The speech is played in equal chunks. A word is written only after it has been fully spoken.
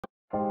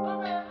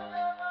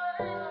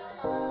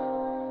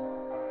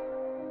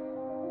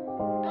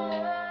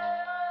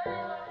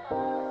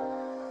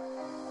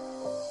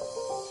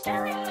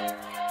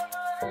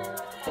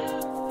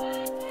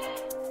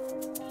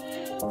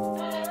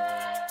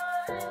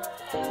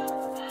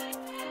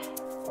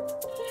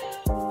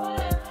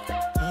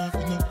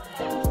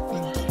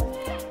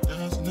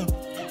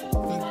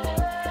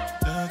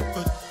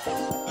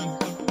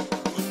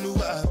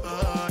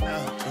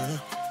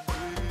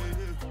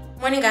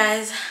Morning,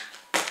 guys.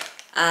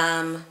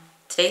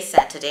 Today's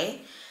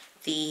Saturday,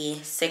 the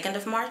 2nd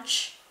of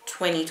March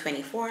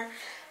 2024.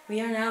 We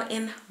are now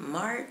in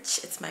March.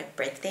 It's my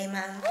birthday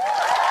month.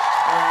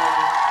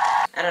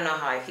 I don't know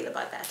how I feel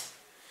about that.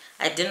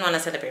 I didn't want to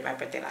celebrate my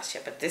birthday last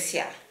year, but this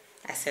year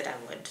I said I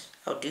would.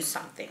 I'll do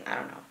something. I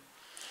don't know.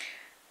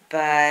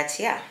 But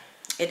yeah,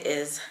 it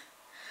is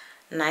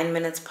 9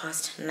 minutes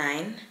past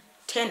 9,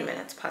 10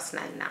 minutes past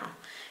 9 now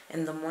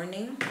in the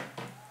morning.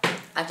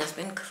 I've just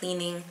been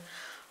cleaning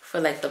for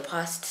like the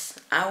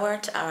past hour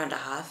to hour and a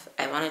half.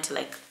 I wanted to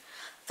like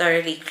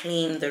thoroughly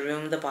clean the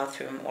room, the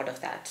bathroom, all of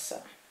that.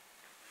 So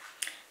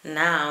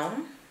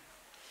now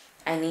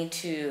I need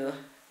to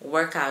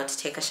work out,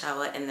 take a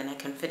shower, and then I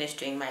can finish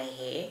doing my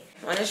hair.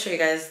 I want to show you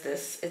guys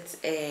this. It's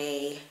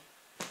a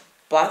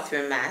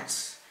bathroom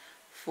mat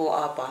for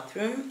our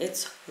bathroom.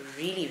 It's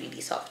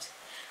really soft,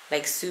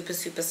 like super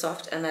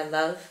soft, and I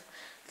love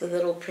the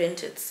little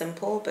print. It's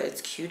simple but it's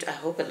cute. I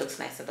hope it looks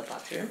nice in the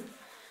bathroom.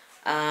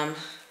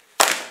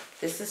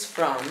 This is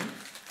from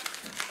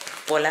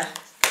Bola,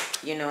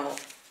 you know.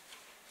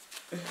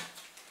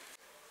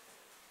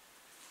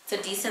 It's a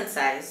decent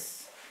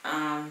size.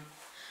 I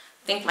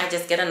think we might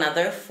just get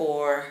another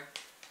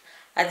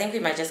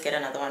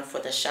one for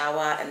the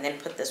shower and then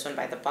put this one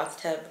by the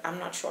bathtub. I'm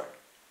not sure,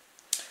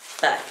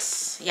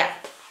 but yeah,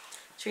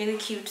 it's really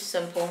cute,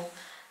 simple.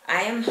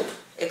 I am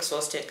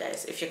exhausted,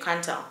 guys. If you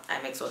can't tell,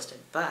 I'm exhausted,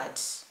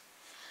 but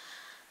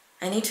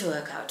I need to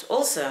work out.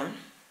 Also,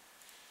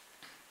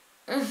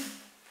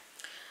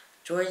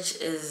 George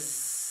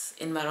is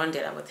in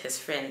Marondera with his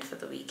friend for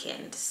the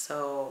weekend,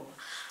 so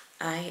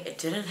I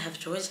didn't have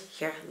George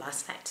here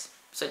last night.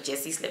 So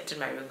Jesse slept in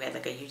my room. We had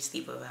like a huge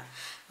sleepover.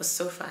 It was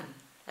so fun.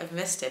 I've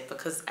missed it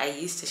because I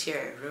used to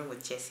share a room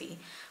with Jesse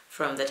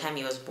from the time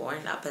he was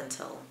born up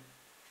until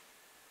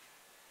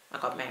I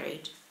got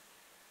married.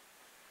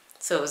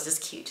 So it was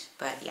just cute,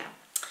 but yeah.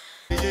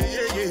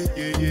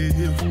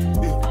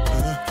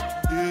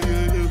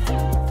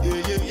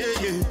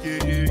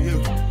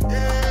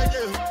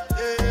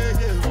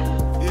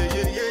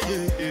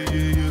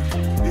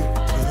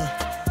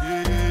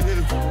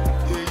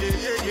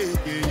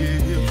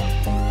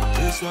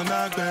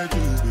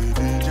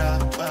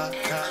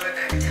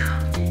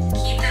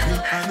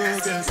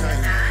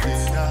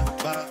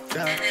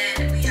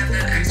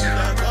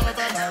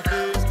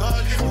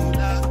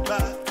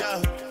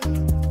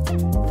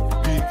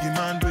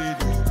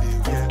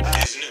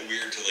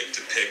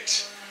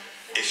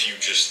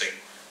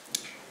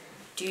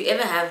 Do you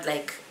ever have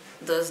like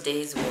those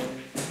days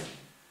when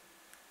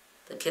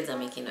the kids are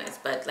making noise,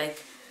 but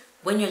like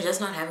when you're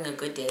just not having a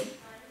good day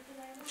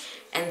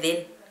and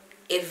then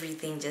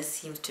everything just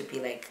seems to be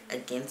like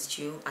against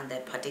you on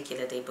that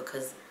particular day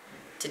because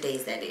today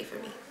is that day for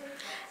me?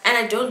 And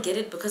I don't get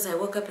it because I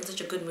woke up in such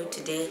a good mood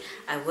today.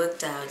 I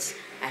worked out.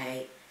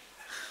 I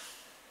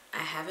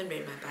haven't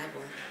read my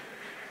Bible,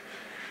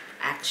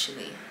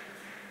 actually.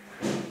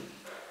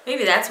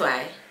 Maybe that's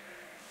why,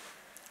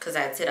 because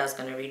I had said I was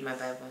going to read my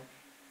Bible.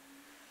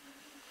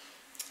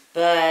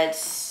 But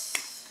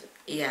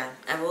yeah,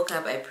 I woke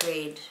up, I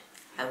prayed,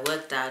 I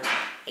worked out,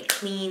 I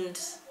cleaned,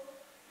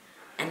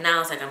 and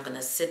now it's like I'm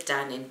gonna sit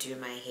down and do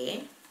my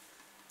hair.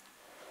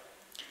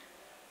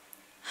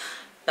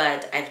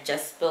 But I've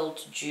just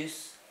spilled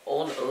juice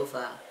all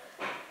over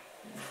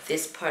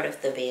this part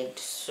of the bed,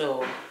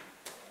 so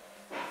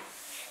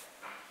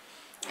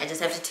I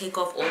just have to take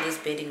off all this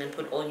bedding and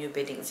put all new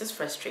bedding. It's just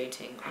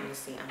frustrating,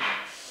 honestly.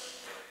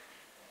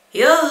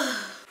 Yeah.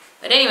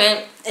 But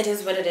anyway, it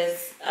is what it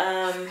is.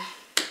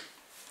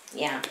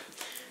 Yeah,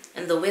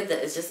 and the weather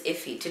is just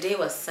iffy. Today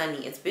was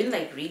sunny. It's been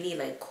like really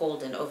like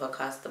cold and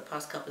overcast the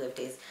past couple of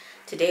days.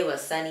 Today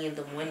was sunny in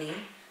the morning.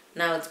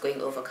 Now it's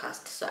going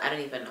overcast, so I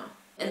don't even know.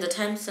 In the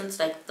time since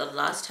like the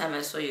last time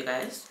I saw you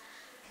guys,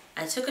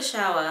 I took a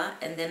shower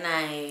and then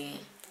I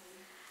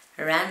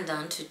ran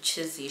down to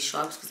Chizzy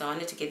Shops because I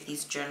wanted to get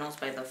these journals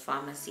by the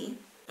pharmacy.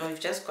 And we've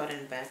just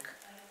gotten back.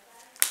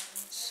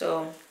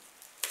 So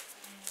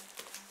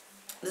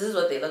this is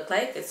what they look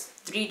like. It's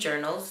 3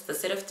 journals, the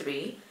set of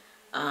 3.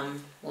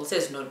 Well, it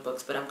says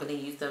notebooks, but I'm going to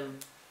use them.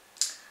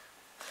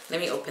 Let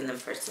me open them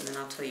first and then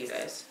I'll tell you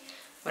guys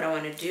what I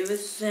want to do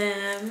with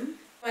them.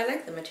 I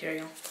like the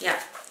material. Yeah.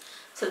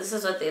 So this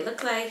is what they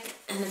look like.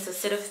 And it's a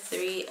set of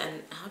 3.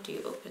 And how do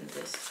you open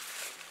this?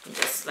 You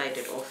just slide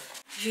it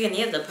off. If you can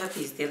hear the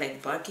puppies, they're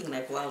like barking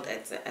like wild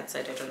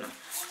outside. I don't know.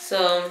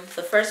 So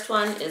the first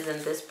one is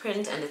in this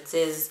print and it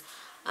says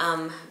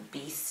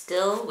Be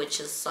Still,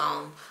 which is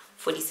Psalm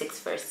 46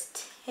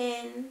 verse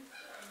 10,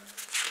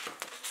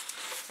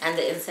 and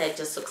the inside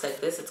just looks like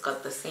this. It's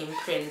got the same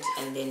print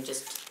and then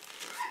just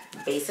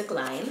basic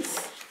lines.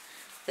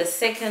 The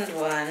second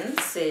one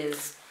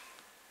says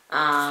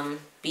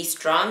Be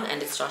Strong,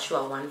 and it's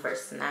Joshua 1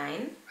 verse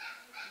 9,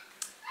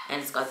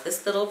 and it's got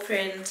this little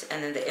print,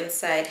 and then the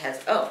inside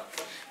has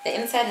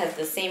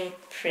the same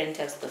print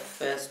as the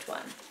first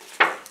one.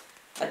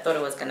 I thought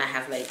it was gonna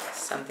have like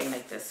something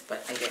like this,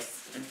 but I guess.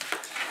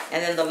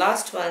 And then the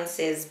last one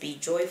says Be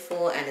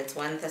Joyful, and it's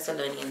 1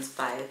 Thessalonians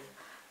 5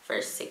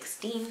 verse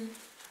 16.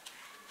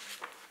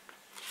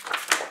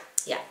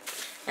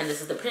 and this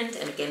is the print,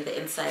 and again the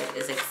inside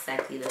is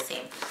exactly the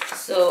same.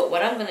 So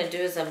what I'm going to do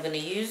is I'm going to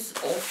use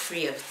all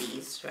three of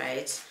these,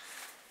 right?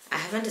 I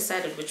haven't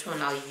decided which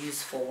one I'll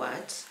use for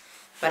what,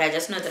 but I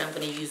just know that I'm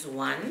going to use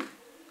one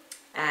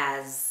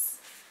as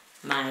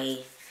my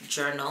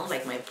journal,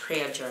 like my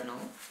prayer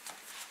journal.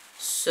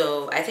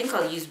 So I think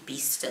I'll use Be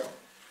Still.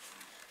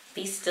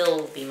 Be Still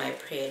will be my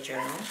prayer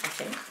journal, I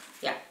think.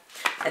 Yeah,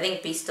 I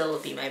think Be Still will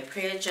be my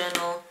prayer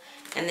journal.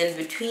 And then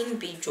between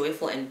Be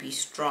Joyful and Be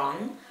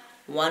Strong,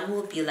 one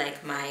will be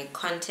like my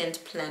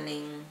content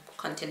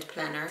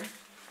planner,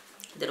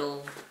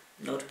 little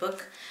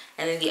notebook.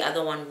 And then the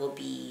other one will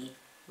be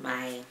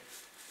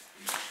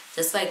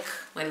just like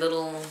my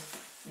little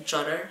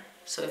jotter.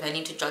 So if I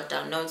need to jot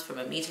down notes from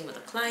a meeting with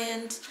a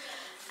client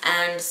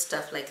and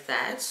stuff like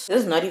that. This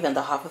is not even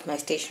the half of my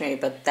stationery,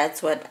 but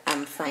that's what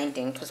I'm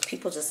finding because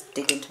people just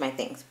dig into my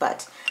things.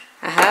 But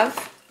I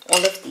have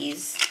all of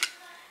these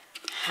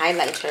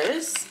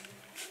highlighters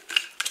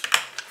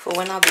for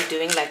when I'll be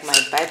doing like my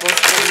Bible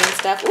study and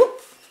stuff.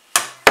 Oop!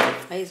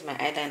 Why is my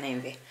eyeliner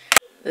in there?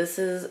 This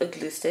is a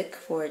glue stick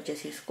for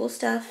Jesse's school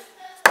stuff.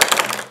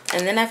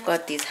 And then I've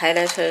got these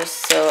highlighters.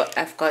 So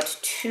I've got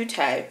two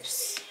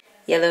types,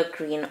 yellow,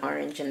 green,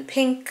 orange, and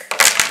pink.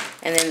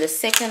 And then the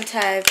second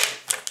type,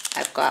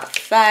 I've got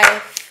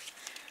 5.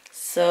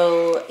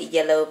 So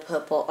yellow,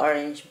 purple,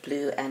 orange,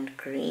 blue, and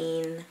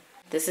green.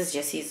 This is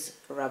Jesse's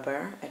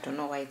rubber. I don't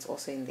know why it's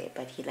also in there,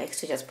 but he likes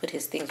to just put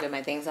his things where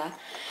my things are.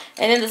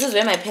 And then this is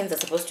where my pens are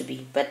supposed to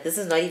be, but this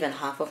is not even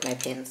half of my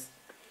pens.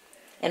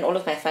 And all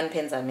of my fun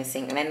pens are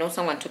missing. And I know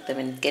someone took them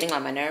and it's getting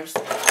on my nerves,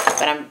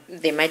 but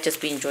they might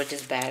just be in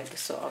George's bag,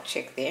 so I'll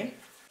check there.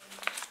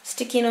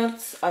 Sticky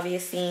notes,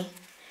 obviously,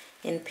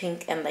 in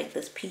pink and like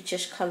this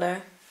peachish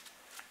color.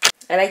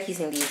 I like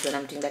using these when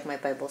I'm doing like my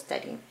Bible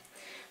study.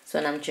 So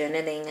when I'm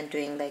journaling and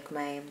doing like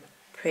my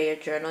prayer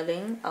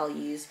journaling, I'll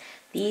use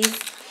these.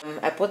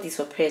 I bought these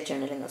for prayer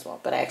journaling as well,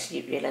 but I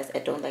actually realized I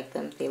don't like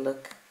them. They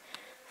look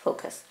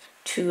focused,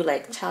 too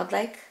like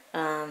childlike. So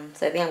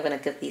I think I'm gonna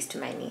give these to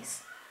my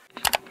niece.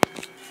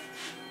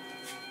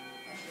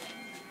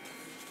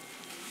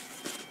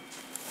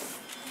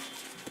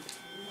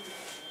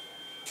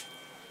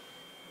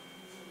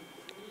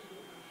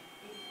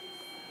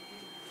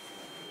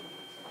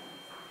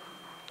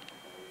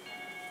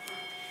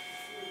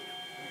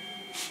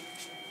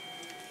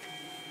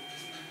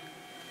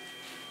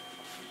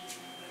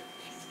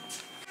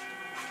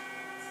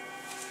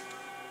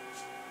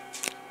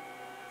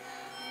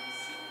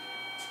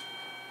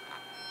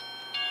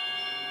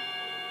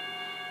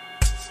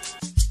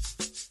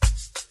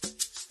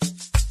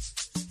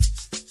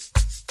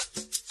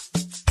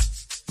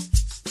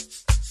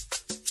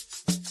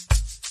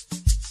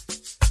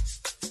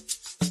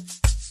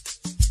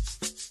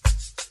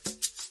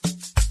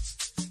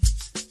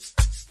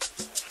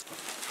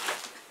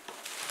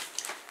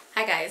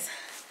 Hi guys,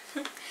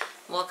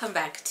 welcome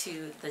back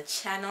to the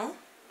channel.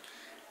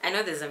 I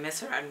know there's a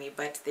mess around me,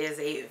 but there's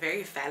a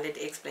very valid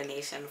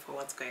explanation for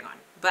what's going on.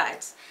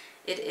 But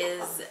it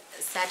is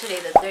Saturday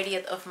the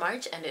 30th of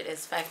March and it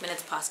is 5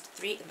 minutes past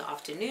 3 in the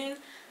afternoon.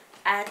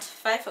 At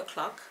 5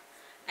 o'clock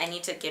I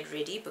need to get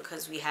ready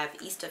because we have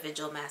Easter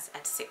Vigil Mass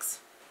at 6.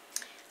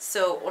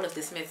 So all of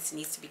this mess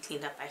needs to be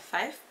cleaned up by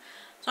 5.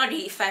 It's not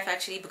really 5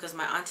 actually, because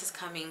my aunt is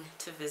coming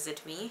to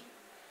visit me.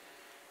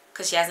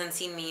 Because she hasn't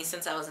seen me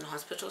since I was in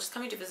hospital. She's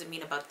coming to visit me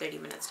in about 30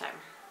 minutes time.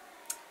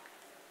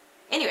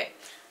 Anyway,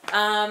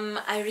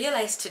 I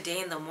realized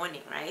today in the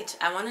morning, right,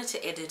 I wanted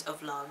to edit a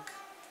vlog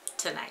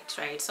tonight,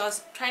 right? So I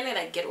was trying to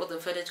like get all the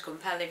footage,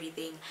 compile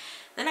everything.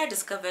 Then I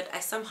discovered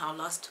I somehow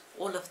lost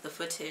all of the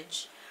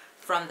footage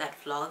from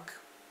that vlog.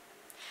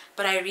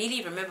 But I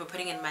really remember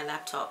putting it in my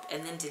laptop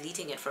and then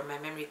deleting it from my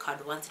memory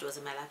card once it was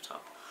in my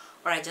laptop.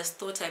 Or I just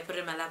thought I put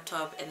it in my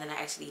laptop and then I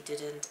actually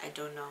didn't. I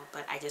don't know,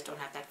 but I just don't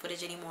have that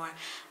footage anymore.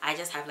 I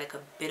just have like a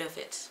bit of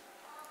it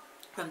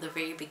from the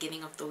very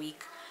beginning of the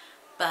week.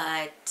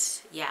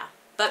 But yeah,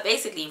 but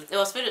basically it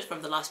was footage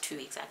from the last 2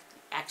 weeks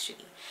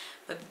actually.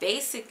 But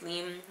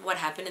basically what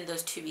happened in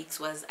those 2 weeks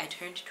was I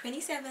turned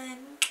 27,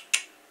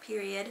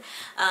 period.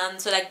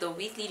 So like the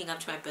week leading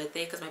up to my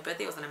birthday, because my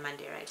birthday was on a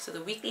Monday, right? So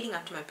the week leading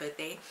up to my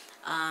birthday,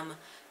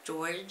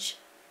 George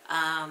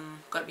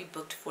got me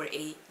booked for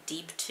a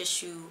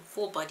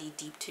full body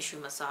deep tissue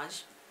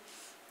massage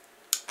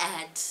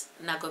at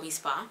Nagomi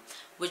Spa,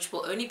 which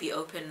will only be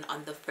open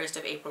on the 1st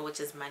of April, which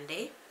is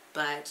Monday.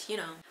 But you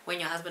know, when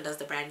your husband does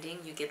the branding,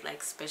 you get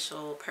like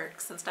special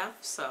perks and stuff.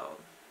 So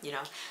you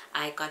know,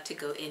 I got to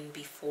go in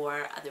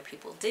before other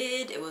people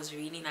did. It was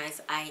really nice.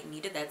 I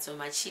needed that so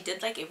much. She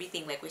did like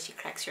everything, like where she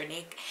cracks your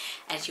neck,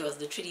 and she was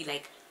literally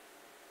like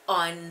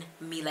on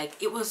me. Like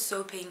it was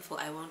so painful,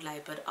 I won't lie,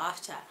 but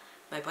after,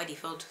 my body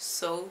felt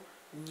so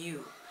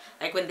new.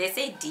 Like when they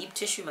say deep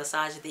tissue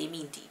massage, they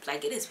mean deep.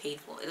 Like it is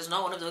painful. It is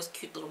not one of those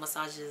cute little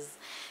massages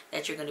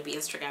that you're going to be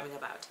Instagramming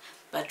about.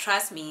 But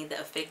trust me, the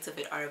effects of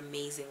it are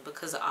amazing,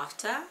 because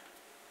after,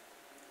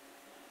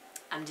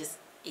 I'm just,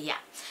 yeah.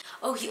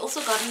 Oh, he also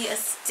got me a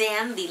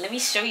Stanley. Let me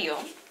show you.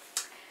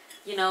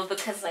 You know,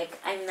 because like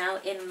I'm now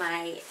in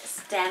my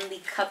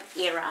Stanley Cup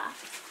era.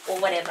 or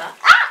whatever.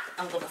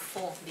 I'm gonna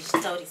fall.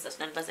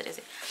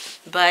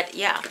 But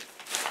yeah,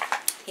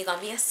 he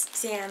got me a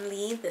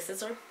Stanley. This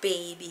is our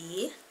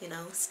baby, you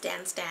know,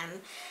 Stan.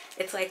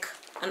 It's like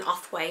an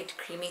off-white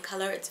creamy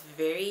color. It's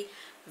very,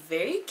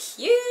 very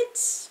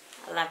cute.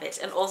 I love it.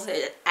 And also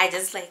I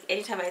just like,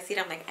 anytime I see it,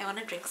 I'm like, I want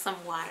to drink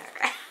some water.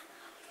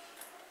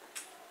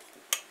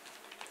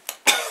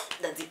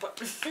 That's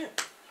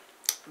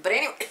but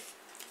anyway,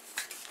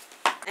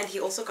 and he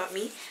also got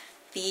me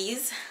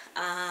these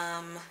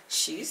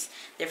shoes.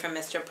 They're from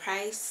Mr.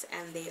 Price,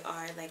 and they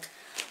are like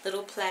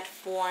little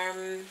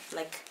platform,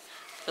 like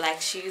black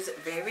shoes.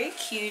 Very, very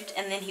cute.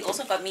 And then he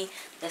also got me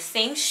the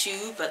same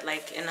shoe but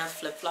like in a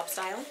flip-flop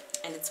style,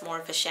 and it's more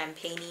of a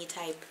champagne-y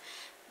type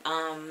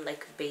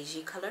like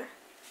beigey color.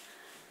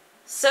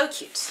 So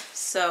cute.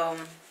 So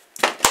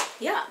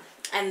yeah.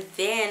 And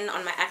then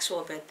on my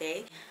actual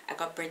birthday, I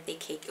got birthday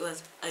cake. It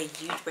was a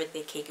huge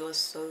birthday cake. It was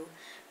so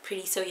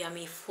pretty, so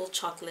yummy, full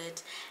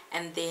chocolate.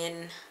 And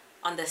then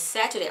on the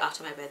Saturday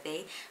after my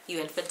birthday, we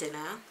went for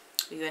dinner.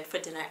 We went for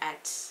dinner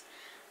at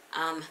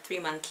Three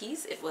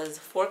Monkeys. It was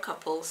 4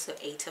 couples, so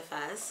 8 of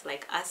us,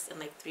 like us and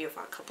like 3 of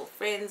our couple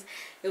friends.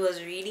 It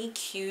was really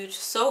cute,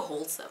 so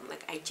wholesome.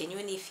 Like, I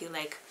genuinely feel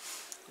like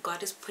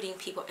God is putting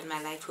people in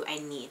my life who I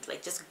need,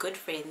 like just good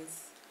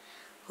friends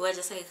who are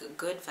just like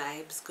good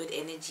vibes, good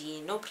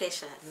energy, no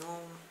pressure, no,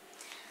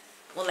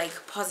 well,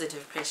 like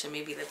positive pressure,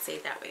 maybe, let's say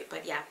it that way.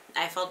 But yeah,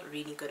 I felt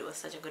really good. It was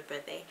such a good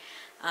birthday.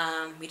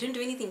 We didn't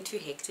do anything too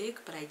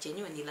hectic, but I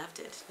genuinely loved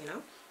it, you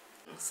know.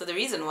 So the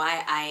reason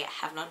why I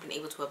have not been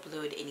able to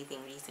upload anything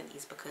recently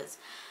is because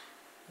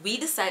we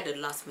decided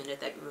last minute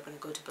that we were going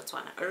to go to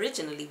Botswana.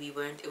 Originally we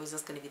weren't, it was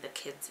just going to be the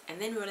kids,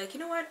 and then we were like, you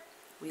know what,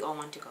 we all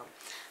want to go.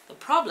 The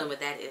problem with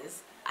that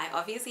is I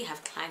obviously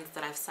have clients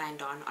that I've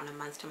signed on a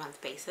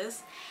month-to-month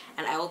basis,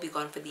 and I will be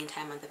gone for the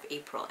entire month of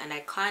April, and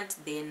I can't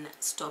then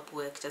stop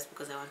work just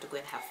because I want to go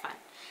and have fun.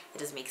 It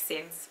doesn't make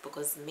sense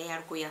because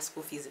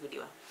school fees.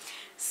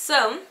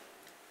 So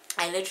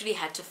I literally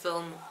had to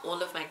film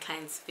all of my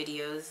clients'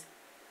 videos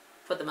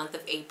for the month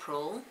of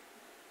April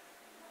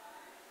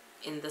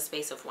in the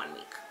space of 1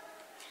 week.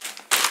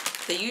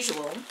 The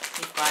usual,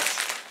 we've got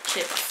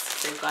chips,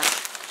 so we've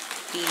got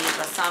the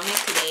balsamic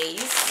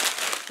lays,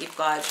 we've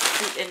got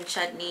fruit and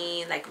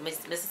chutney, like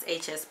Mrs.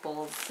 H.S.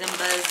 balls,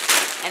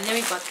 Simbas, and then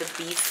we've got the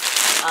beef,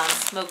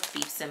 smoked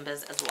beef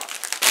Simbas as well.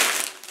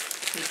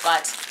 We've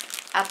got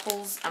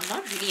apples. I'm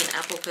not really an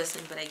apple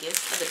person, but I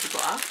guess other people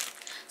are.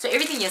 So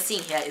everything you're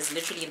seeing here is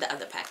literally in the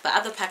other pack. The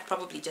other pack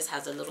probably just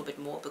has a little bit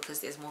more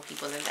because there's more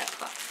people in that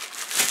car.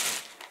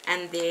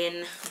 And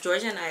then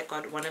George and I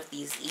got one of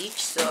these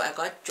each. So I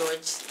got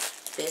George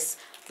this.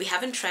 We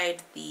haven't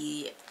tried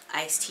the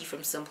iced tea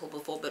from Simple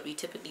before, but we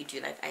typically do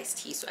like iced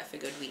tea, so I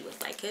figured we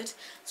would like it.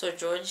 So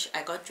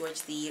I got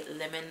George the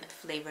lemon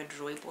flavored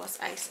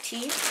rooibos iced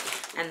tea,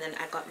 and then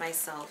I got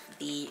myself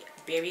the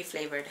berry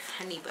flavored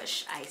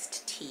honeybush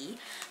iced tea,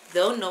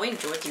 though knowing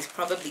George is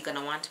probably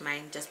gonna want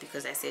mine just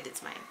because I said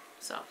it's mine.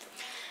 So,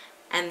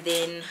 and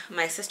then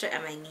my sister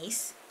and my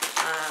niece,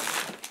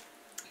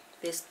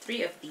 there's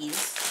 3 of these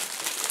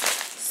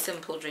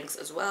simple drinks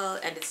as well,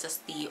 and it's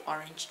just the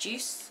orange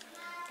juice,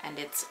 and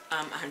it's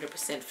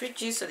 100% fruit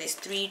juice. So there's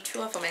 3.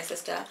 2 are for my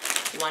sister,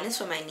 1 is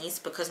for my niece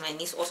because my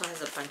niece also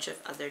has a bunch of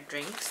other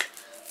drinks.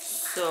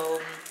 So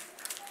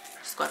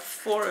she's got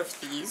 4 of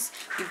these.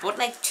 We bought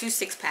like 2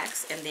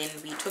 6-packs, and then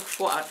we took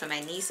 4 out for my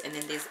niece, and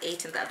then there's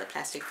 8 in the other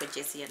plastic for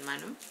Jessie and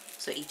Manu,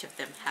 so each of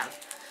them have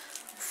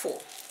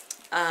 4.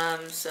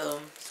 So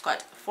it's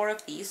got 4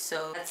 of these.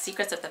 So that's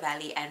Secrets of the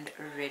Valley and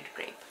Red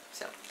Grape,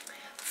 so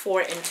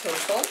 4 in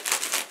total.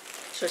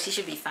 So she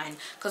should be fine,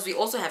 because we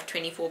also have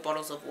 24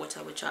 bottles of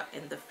water which are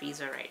in the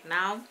freezer right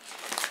now.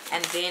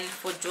 And then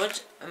for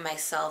George,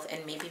 myself,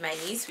 and maybe my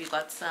niece, we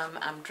got some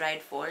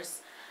dried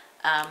force.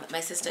 My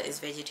sister is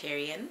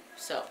vegetarian,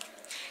 so,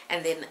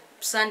 and then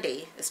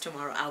Sunday is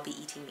tomorrow. I'll be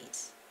eating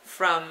meat.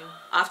 From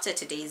after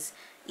today's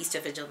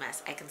Easter Vigil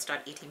Mass, I can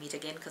start eating meat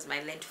again because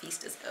my Lent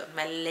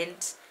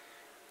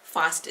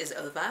fast is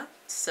over.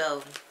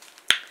 So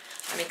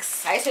I'm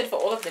excited for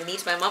all of the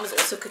meat. My mom is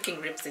also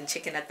cooking ribs and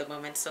chicken at the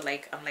moment, so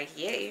like I'm like,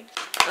 yay.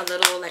 A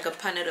little like a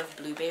punnet of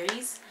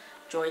blueberries.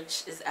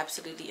 George is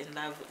absolutely in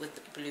love with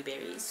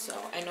blueberries, so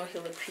I know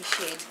he'll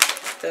appreciate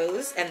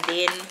those. And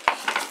then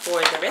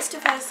for the rest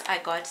of us, I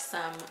got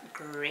some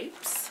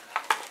grapes.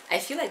 I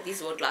feel like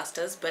these won't last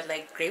us, but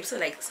like grapes are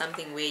like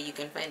something where you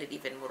can find it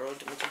even more.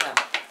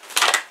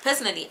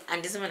 Personally,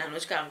 and this one I'm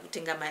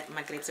putting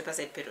my grapes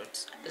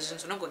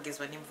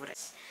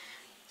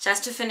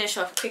just to finish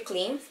off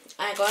quickly,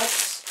 I got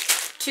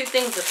 2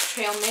 things of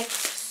trail mix.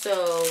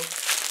 So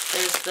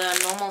there's the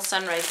normal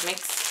sunrise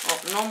mix, well,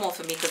 normal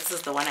for me because this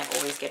is the one I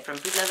always get from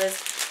Food Lovers.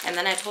 And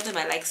then I told him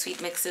I like sweet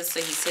mixes, so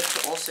he said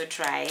to also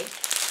try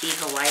the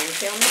Hawaiian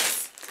trail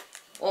mix.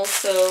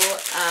 Also,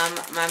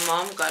 my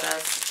mom got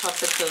us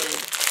chocolate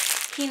coated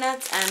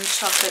peanuts and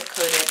chocolate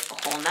coated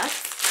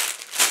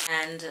walnuts.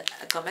 And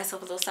I got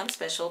myself a little something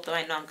special, though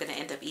I know I'm going to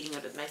end up eating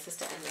it with my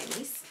sister and my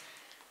niece.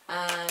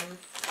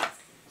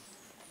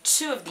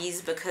 2 of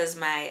these because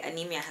my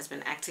anemia has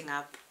been acting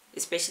up,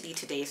 especially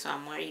today, so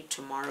I'm worried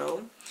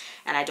tomorrow.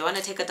 And I don't want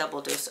to take a double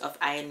dose of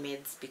iron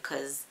meds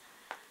because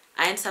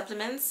iron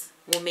supplements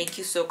will make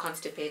you so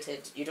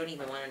constipated you don't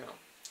even want to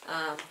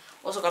know.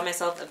 Also got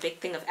myself a big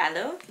thing of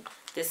aloe.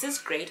 This is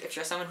great if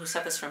you're someone who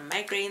suffers from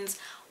migraines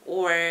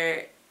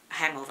or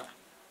hangover.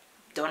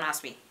 Don't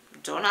ask me.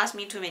 Don't ask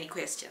me too many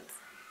questions.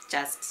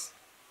 Just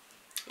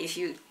if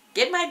you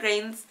get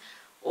migraines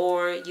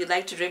or you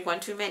like to drink one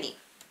too many,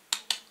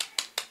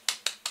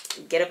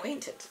 get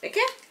acquainted,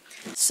 okay?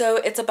 So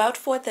it's about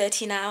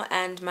 4:30 now,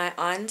 and my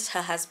aunt,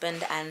 her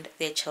husband, and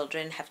their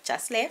children have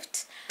just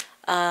left.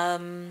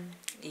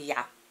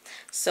 Yeah.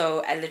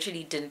 So I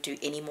literally didn't do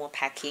any more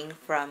packing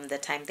from the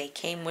time they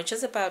came, which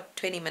is about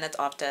 20 minutes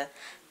after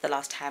the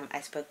last time I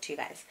spoke to you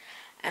guys.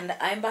 And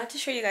I'm about to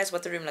show you guys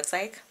what the room looks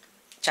like.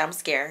 Jump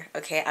scare,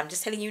 okay? I'm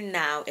just telling you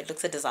now, it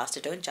looks a disaster.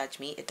 Don't judge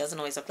me. It doesn't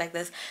always look like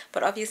this.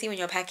 But obviously when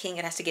you're packing,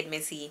 it has to get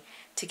messy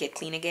to get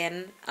clean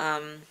again.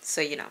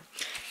 So you know.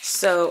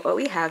 So what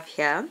we have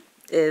here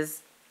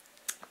is,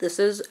 this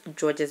is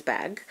George's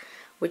bag,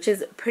 which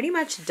is pretty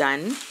much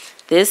done.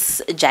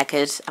 This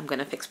jacket I'm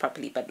gonna fix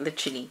properly, but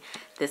literally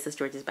this is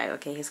George's bag,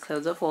 okay? His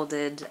clothes are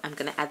folded. I'm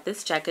gonna add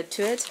this jacket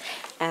to it,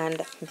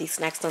 and these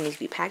snacks still need to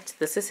be packed.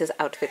 This is his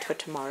outfit for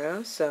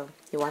tomorrow. So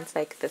he wants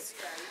like this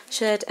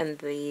shirt and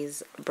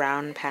these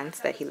brown pants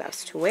that he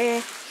loves to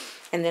wear,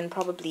 and then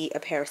probably a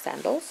pair of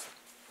sandals.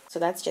 So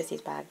that's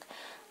Jesse's bag.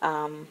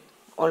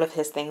 All of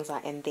his things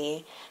are in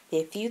there.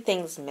 There are a few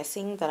things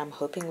missing that I'm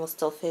hoping will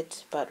still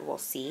fit, but we'll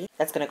see.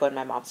 That's gonna go in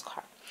my mom's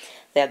car.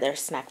 The other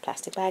snack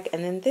plastic bag,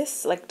 and then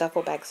this like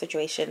duffel bag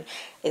situation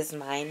is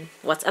mine.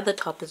 What's at the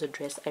top is a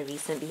dress I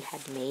recently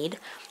had made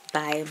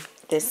by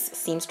this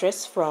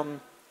seamstress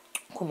from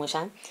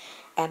Kumushan,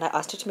 and I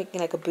asked her to make me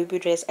like a boo-boo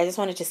dress. I just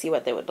wanted to see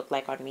what they would look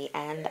like on me,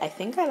 and I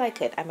think I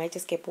like it. I might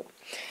just get,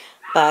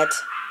 but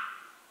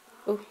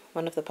oh,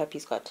 one of the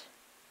puppies got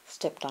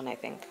stepped on, I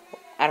think.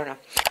 I don't know.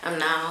 I'm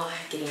now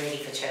getting ready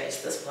for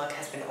church. This vlog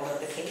has been all over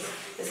the place.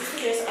 This is the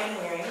dress I'm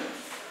wearing.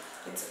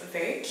 It's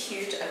very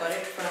cute. I got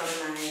it from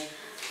my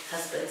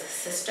husband's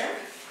sister.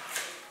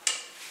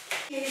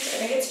 I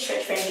think it's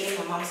church friendly.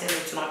 My mom says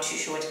it's not too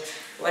short.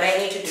 What I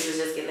need to do is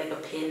just get like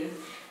a pin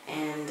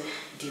and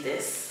do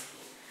this,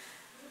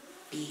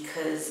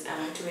 because I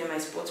want to wear my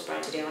sports bra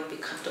today. I want to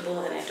be comfortable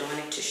and I don't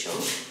want it to show.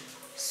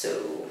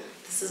 So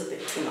this is a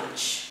bit too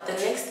much. The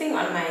next thing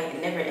on my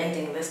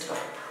never-ending list of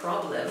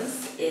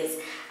problems is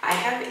I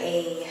have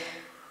a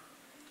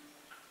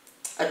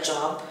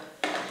job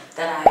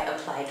that I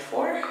applied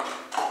for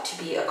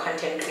to be a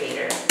content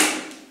creator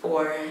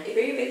for a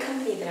very big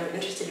company that I'm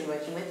interested in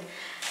working with,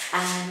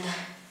 and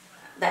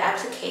the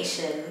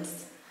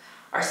applications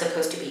are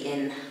supposed to be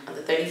in on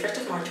the 31st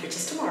of March, which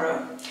is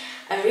tomorrow.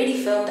 I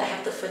already filmed, I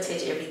have the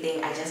footage,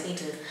 everything. I just need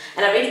to,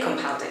 and I already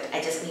compiled it.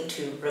 I just need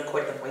to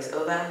record the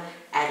voiceover,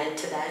 add it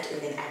to that,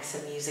 and then add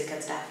some music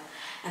and stuff.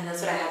 And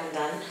that's what I haven't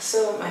done.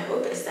 So my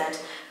hope is that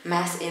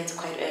mass ends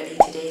quite early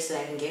today so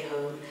that I can get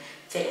home,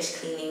 finish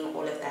cleaning,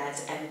 all of that,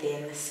 and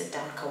then sit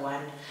down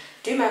Kawan,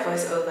 do my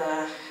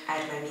voiceover,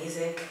 add my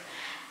music,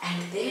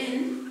 and then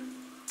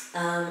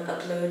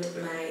upload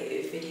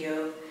my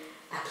video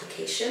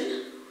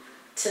application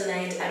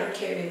tonight. I don't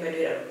care if I do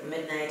it at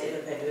midnight,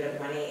 if I do it at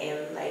 1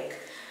 a.m. Like,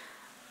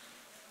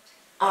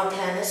 our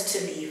plan is to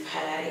leave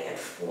Harare at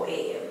 4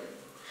 a.m.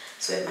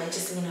 So it might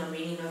just mean I'm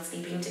really not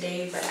sleeping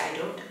today, but I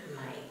don't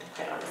mind,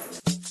 quite honestly.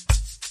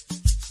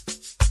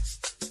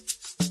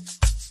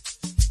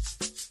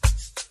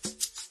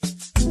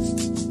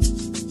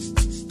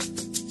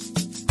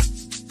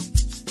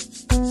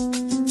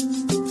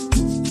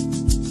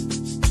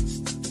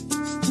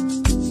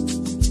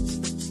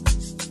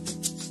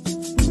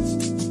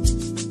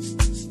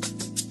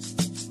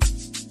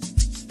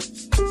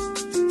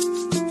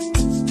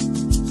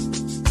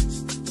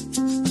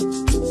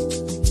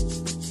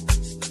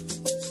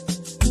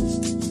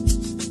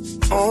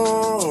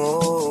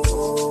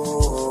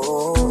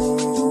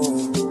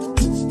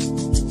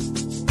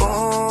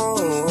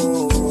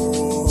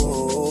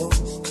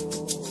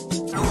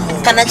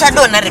 Can I try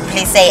to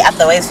replace it?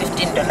 Otherwise $15.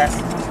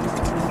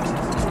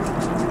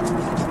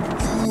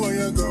 You and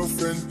your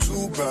girlfriend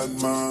too bad,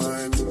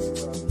 man.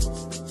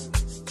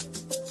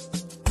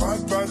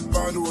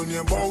 Bad when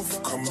you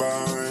both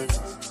combine.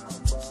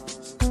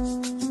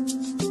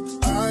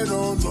 I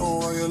don't know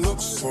why you look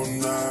so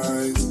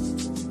nice.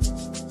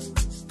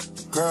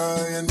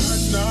 Girl, you're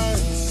not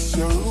nice,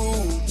 you're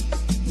rude.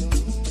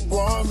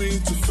 Want me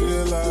to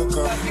feel like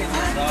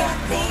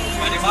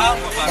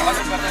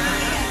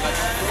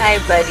Hi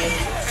buddy,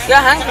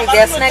 you're hungry,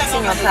 there are snacks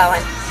in your car.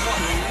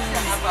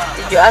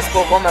 Did you ask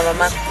Gogo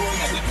Mama?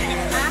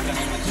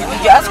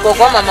 Did you ask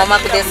Gogo Mama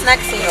for the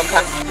snacks in your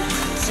car?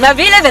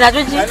 Mavile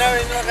Venajuji?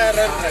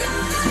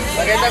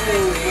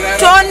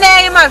 Tone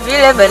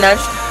Mavile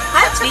Venaj.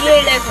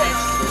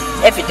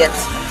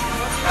 Evidence.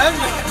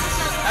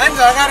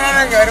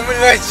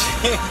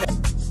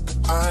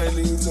 I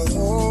need to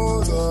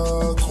hold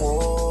a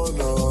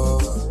corner,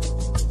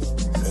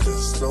 and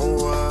it's no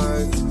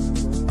why.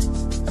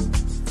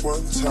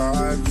 one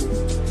time.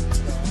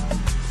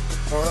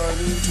 I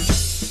need you.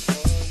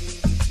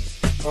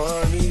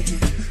 I need you.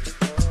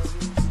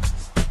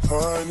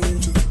 I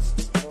need you.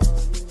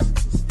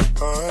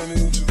 I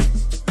need you.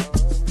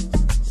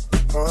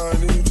 I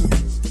need you.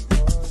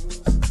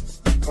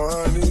 I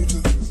need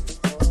you.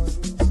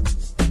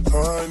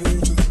 I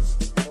need you.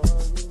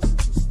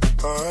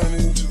 I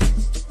need you.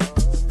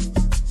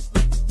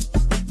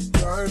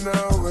 Right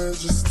now we're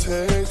just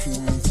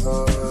taking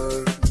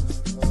time.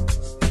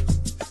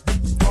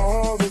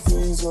 All the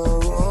things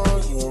are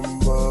on your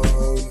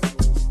mind.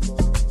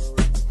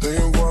 They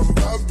ain't one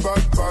bad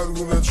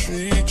when I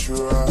treat you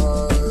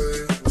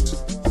right.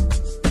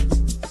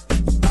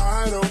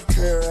 I don't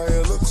care how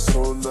you look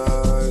so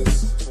nice.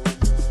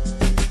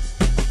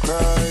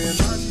 Crying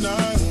at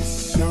night,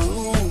 you're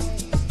rude.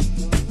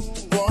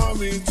 Want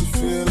me to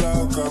feel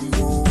like I'm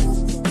new.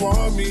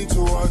 Want me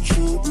to watch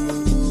you do.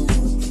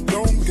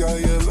 Don't get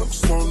you look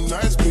so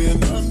nice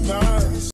being a night.